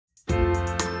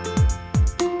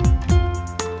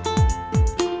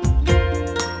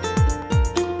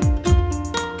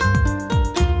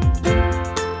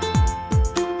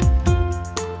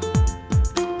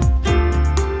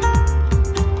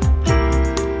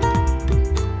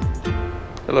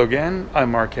Hello again,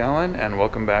 I'm Mark Allen and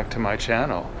welcome back to my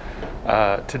channel.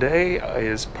 Today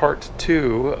is part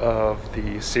 2 of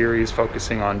the series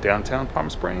focusing on downtown Palm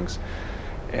Springs.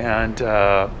 And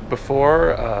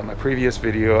before my previous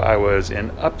video I was in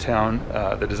Uptown,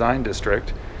 the design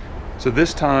district. So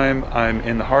this time I'm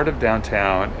in the heart of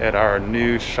downtown at our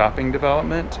new shopping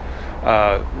development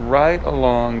right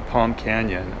along Palm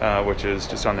Canyon, which is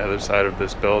just on the other side of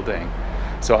this building.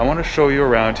 So I want to show you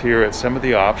around here at some of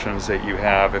the options that you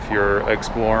have if you're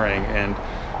exploring and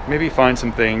maybe find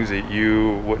some things that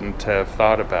you wouldn't have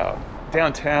thought about.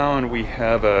 Downtown we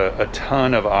have a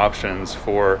ton of options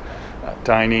for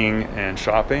dining and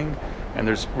shopping, and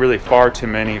there's really far too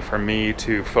many for me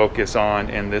to focus on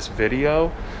in this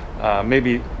video.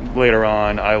 Maybe later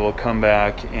on I will come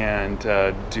back and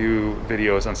do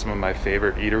videos on some of my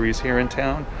favorite eateries here in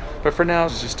town. But for now,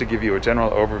 it's just to give you a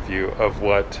general overview of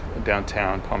what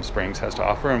downtown Palm Springs has to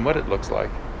offer and what it looks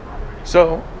like.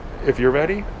 So if you're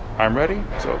ready, I'm ready,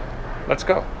 so let's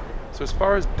go. So as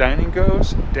far as dining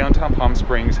goes, downtown Palm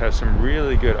Springs has some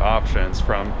really good options,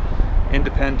 from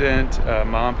independent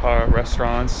mom and pop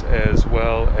restaurants as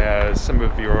well as some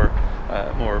of your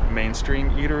more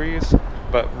mainstream eateries.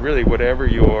 But really, whatever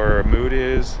your mood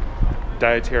is,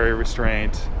 dietary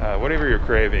restraint, whatever you're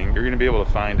craving, you're going to be able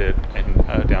to find it in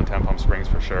downtown Palm Springs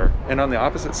for sure. And on the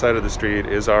opposite side of the street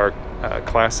is our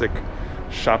classic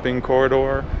shopping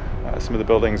corridor. Some of the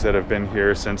buildings that have been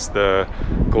here since the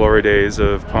glory days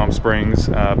of Palm Springs,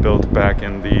 built back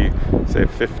in the, say,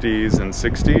 50s and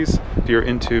 60s. If you're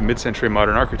into mid-century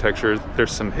modern architecture,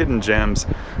 there's some hidden gems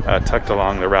tucked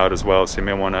along the route as well, so you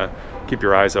may want to keep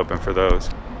your eyes open for those.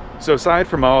 So aside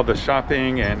from all the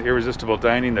shopping and irresistible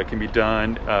dining that can be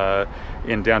done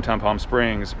in downtown Palm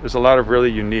Springs, there's a lot of really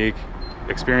unique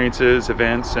experiences,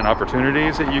 events, and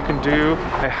opportunities that you can do.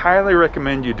 I highly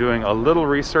recommend you doing a little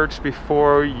research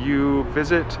before you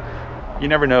visit. You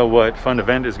never know what fun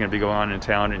event is going to be going on in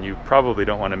town, and you probably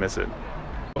don't want to miss it.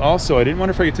 Also, I didn't want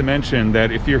to forget to mention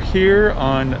that if you're here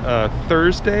on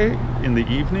Thursday in the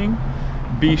evening,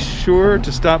 be sure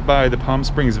to stop by the Palm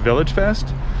Springs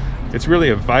VillageFest. It's really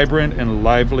a vibrant and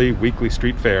lively weekly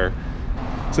street fair.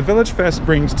 So VillageFest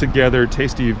brings together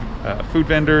tasty food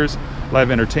vendors, live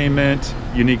entertainment,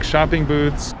 unique shopping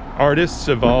booths, artists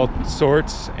of all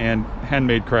sorts, and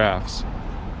handmade crafts.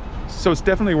 So it's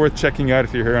definitely worth checking out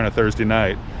if you're here on a Thursday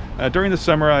night. During the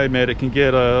summer, I admit, it can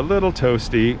get a little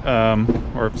toasty,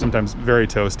 or sometimes very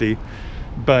toasty,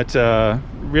 but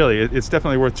really it's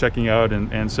definitely worth checking out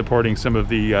and supporting some of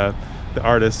the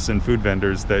artists and food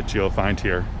vendors that you'll find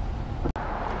here.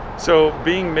 So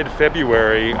being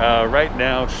mid-February, right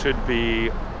now should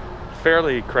be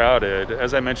fairly crowded.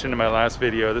 As I mentioned in my last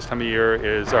video, this time of year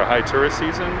is our high tourist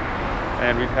season,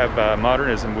 and we have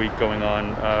Modernism Week going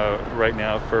on right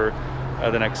now for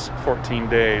the next 14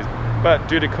 days. But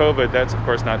due to COVID, that's of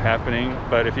course not happening.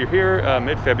 But if you're here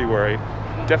mid-February,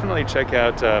 definitely check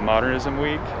out Modernism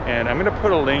Week, and I'm going to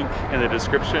put a link in the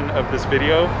description of this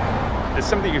video. It's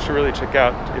something you should really check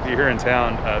out if you're here in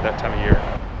town that time of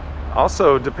year.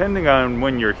 Also, depending on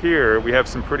when you're here, we have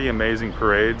some pretty amazing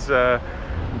parades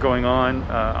going on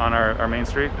our main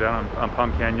street down on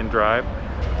Palm Canyon Drive.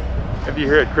 If you're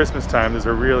here at Christmas time, there's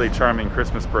a really charming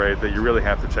Christmas parade that you really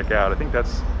have to check out. I think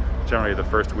that's generally the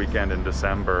first weekend in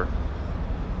December.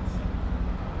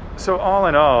 So all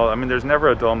in all, I mean, there's never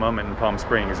a dull moment in Palm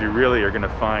Springs. You really are going to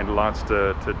find lots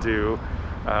to do,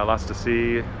 lots to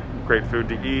see, great food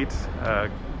to eat,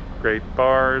 great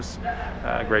bars,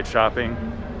 great shopping.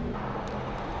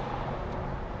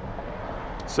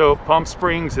 So Palm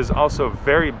Springs is also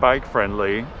very bike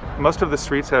friendly. Most of the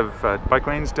streets have bike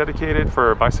lanes dedicated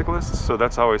for bicyclists, so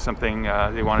that's always something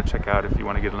you want to check out if you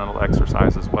want to get a little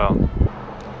exercise as well.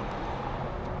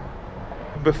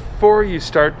 Before you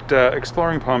start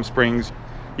exploring Palm Springs,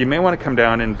 you may want to come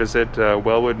down and visit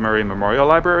Wellwood Murray Memorial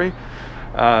Library.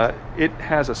 It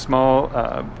has a small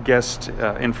guest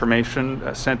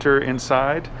information center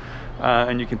inside,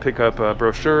 and you can pick up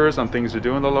brochures on things to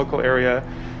do in the local area.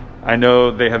 I know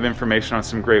they have information on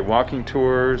some great walking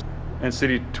tours and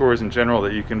city tours in general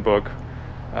that you can book.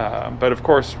 But of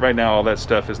course, right now all that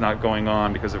stuff is not going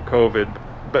on because of COVID.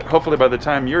 But hopefully by the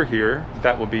time you're here,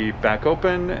 that will be back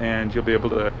open and you'll be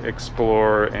able to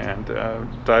explore and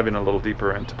dive in a little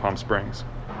deeper into Palm Springs.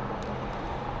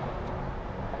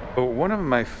 One of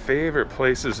my favorite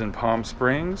places in Palm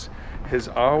Springs has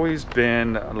always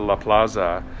been La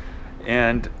Plaza.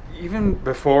 And even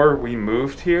before we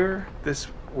moved here, this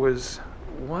was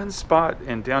one spot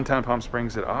in downtown Palm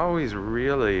Springs that always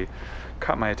really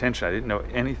caught my attention. I didn't know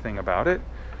anything about it.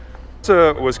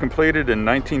 It was completed in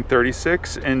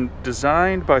 1936 and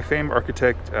designed by famed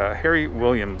architect Harry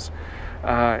Williams.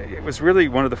 It was really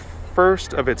one of the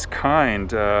first of its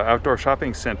kind outdoor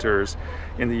shopping centers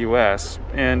in the US.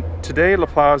 And today La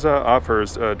Plaza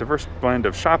offers a diverse blend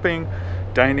of shopping,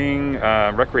 dining,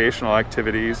 recreational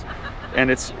activities, and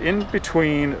it's in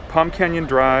between Palm Canyon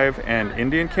Drive and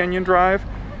Indian Canyon Drive,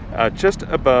 just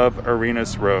above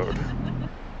Arenas Road.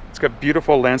 It's got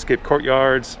beautiful landscape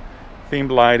courtyards,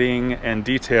 themed lighting, and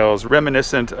details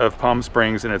reminiscent of Palm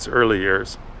Springs in its early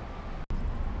years.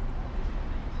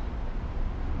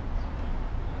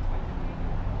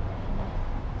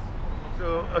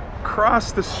 So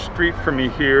across the street from me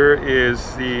here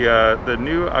is the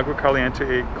new Agua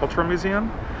Caliente Cultural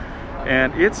Museum,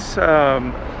 and it's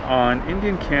on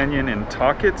Indian Canyon and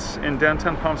Talkett's in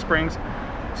downtown Palm Springs.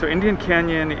 So Indian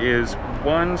Canyon is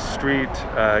one street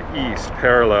east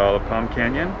parallel of Palm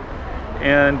Canyon,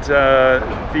 and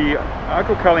the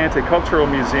Agua Caliente Cultural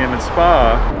Museum and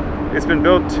Spa, it's been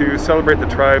built to celebrate the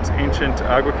tribe's ancient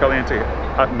Agua Caliente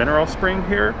hot mineral spring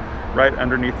here, right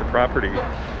underneath the property.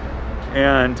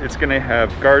 And it's going to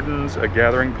have gardens, a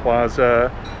gathering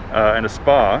plaza, and a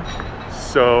spa.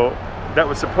 So that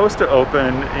was supposed to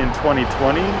open in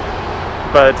 2020,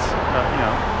 but you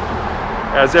know,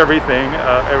 as everything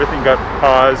got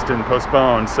paused and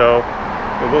postponed. So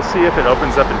we'll see if it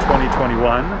opens up in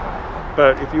 2021.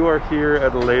 But if you are here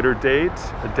at a later date,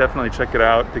 definitely check it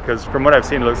out, because from what I've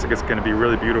seen, it looks like it's going to be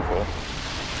really beautiful.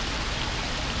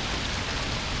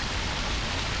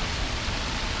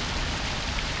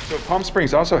 So Palm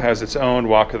Springs also has its own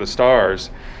Walk of the Stars.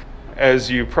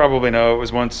 As you probably know, it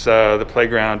was once the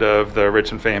playground of the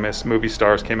rich and famous movie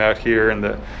stars. Came out here in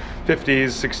the 50s,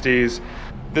 60s.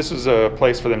 This was a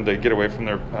place for them to get away from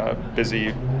their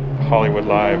busy Hollywood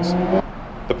lives.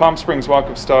 The Palm Springs Walk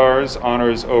of Stars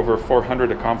honors over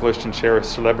 400 accomplished and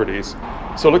cherished celebrities.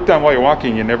 So look down while you're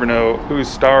walking, you never know whose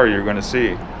star you're going to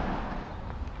see.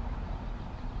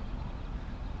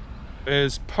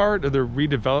 As part of the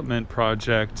redevelopment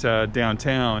project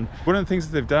downtown, one of the things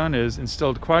that they've done is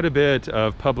instilled quite a bit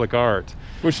of public art,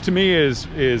 which to me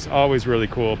is always really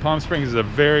cool. Palm Springs is a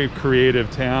very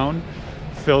creative town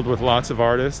filled with lots of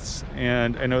artists,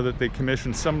 and I know that they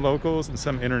commission some locals and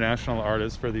some international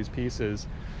artists for these pieces,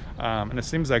 and it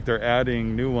seems like they're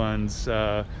adding new ones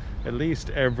at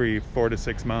least every 4 to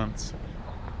 6 months.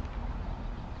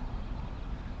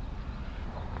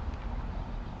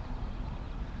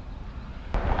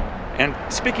 And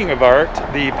speaking of art,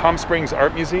 the Palm Springs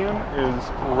Art Museum is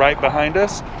right behind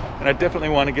us, and I definitely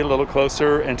want to get a little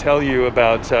closer and tell you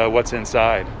about what's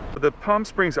inside. The Palm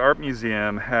Springs Art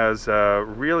Museum has a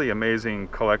really amazing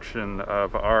collection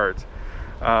of art.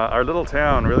 Our little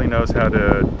town really knows how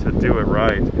to do it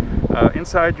right.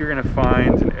 Inside you're going to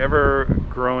find an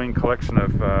ever-growing collection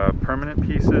of permanent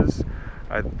pieces.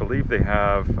 I believe they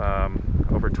have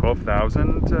over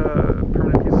 12,000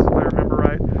 permanent pieces, if I remember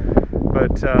right.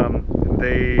 But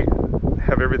they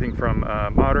have everything from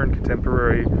modern,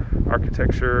 contemporary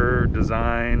architecture,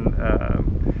 design,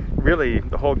 really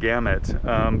the whole gamut.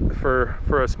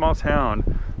 For a small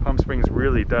town, Palm Springs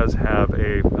really does have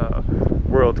a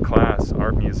world-class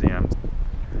art museum.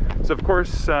 So of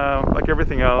course, like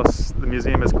everything else, the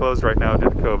museum is closed right now due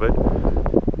to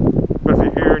COVID. But if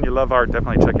you're here and you love art,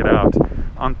 definitely check it out.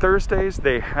 On Thursdays,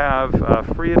 they have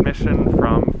free admission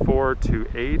from 4 to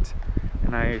 8.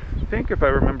 And I think, if I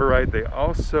remember right, they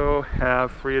also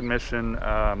have free admission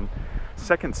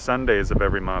second Sundays of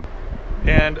every month.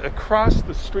 And across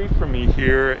the street from me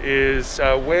here is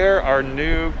where our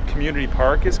new community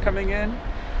park is coming in.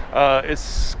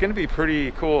 It's going to be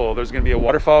pretty cool. There's going to be a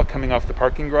waterfall coming off the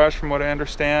parking garage, from what I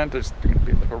understand. There's going to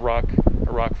be like a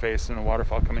rock face and a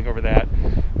waterfall coming over that.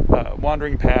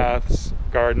 Wandering paths,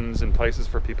 gardens, and places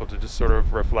for people to just sort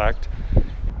of reflect.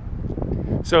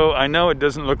 So I know it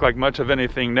doesn't look like much of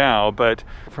anything now, but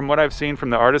from what I've seen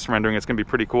from the artist rendering, it's going to be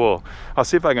pretty cool. I'll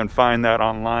see if I can find that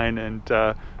online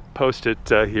and post it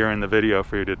here in the video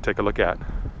for you to take a look at.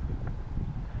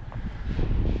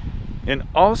 And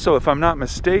also, if I'm not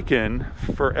mistaken,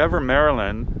 Forever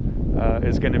Maryland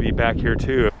is going to be back here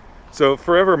too. So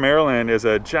Forever Maryland is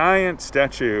a giant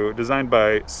statue designed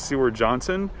by Seward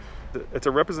Johnson. It's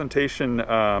a representation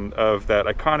of that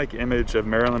iconic image of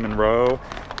Marilyn Monroe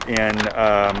in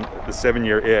The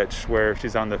 7-Year Itch, where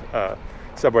she's on the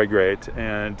subway grate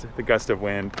and the gust of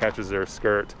wind catches her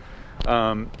skirt.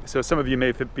 So some of you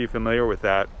may be familiar with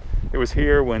that. It was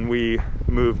here when we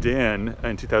moved in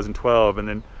 2012, and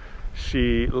then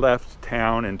she left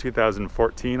town in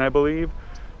 2014, I believe.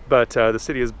 But the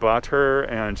city has bought her,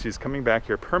 and she's coming back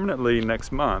here permanently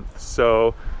next month.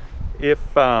 So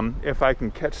if I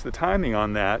can catch the timing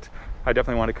on that, I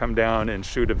definitely want to come down and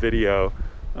shoot a video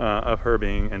of her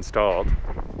being installed.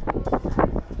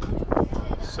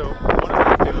 So one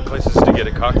of my favorite places to get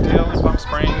a cocktail in Palm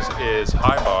Springs is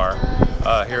High Bar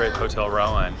here at Hotel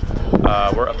Rowan.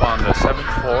 We're up on the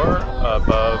 7th floor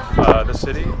above the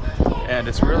city, and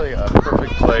it's really a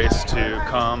perfect place to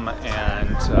come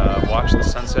and watch the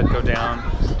sunset go down,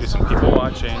 do some people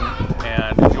watching,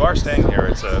 and if you are staying here,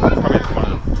 it's probably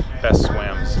one of the best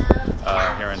swims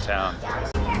here in town.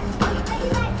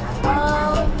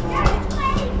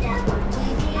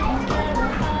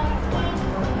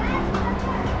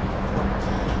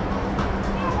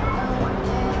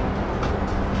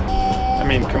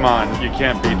 I mean, come on, you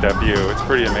can't beat that view. It's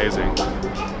pretty amazing.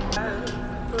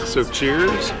 So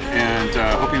cheers, and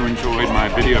hope you enjoyed my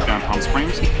video of down Palm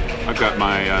Springs. I've got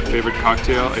my favorite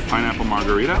cocktail, a pineapple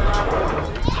margarita.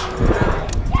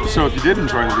 So if you did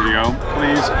enjoy the video,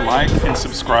 please like and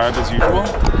subscribe as usual.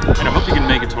 And I hope you can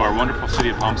make it to our wonderful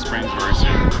city of Palm Springs very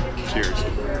soon. Cheers.